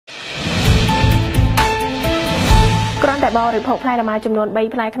บริโภคพลายละมาจำนวนใบ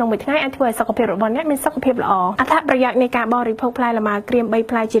พลายขนมใบง่ายอันที่ว่าสุขภาพระบอนนี้เป็นสุขภาพละออัตราประหยัดในการบริโภคพลายละมาเกรียมใบ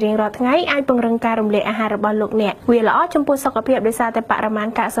พลายจีเรียงรอดง่ายไอปงรังการรำเละอาหารระบอนโลกเนี่ยเวลาจมพูสุขภาพโดยซาแต่ปรมาณ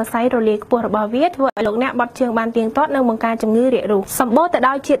กะสไซโรเลียปวดระบอเวียดว่าโลกเนี่ยบดเชิงบานเตียงต้นในวงการจงื้อเรียรูสมบูรณ์แต่ด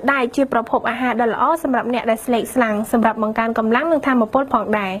าวจีได้จีประพบอาหารดอลล์สำหรับเนี่ยได้สเล็กสลังสำหรับวงการกำลังหนึ่งทำมาปนผ่อง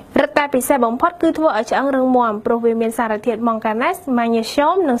ได้รัตแต่ปีเสบงพอดคือทั่วเอาจะอังเริงมวมโปรวีเมียนสารเทียดมองการนัสมาเนช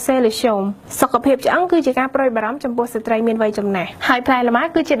มหนึ่งเซลล์ชมสุขภาพจะอังคือจะการปล่อยบารมจมพูสตรีเมียนไวจำแนกหายพลายละมา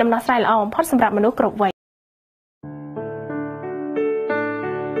คือจะดำน้ำใส่ละออมพอดสำหรับมนุษย์กรบไว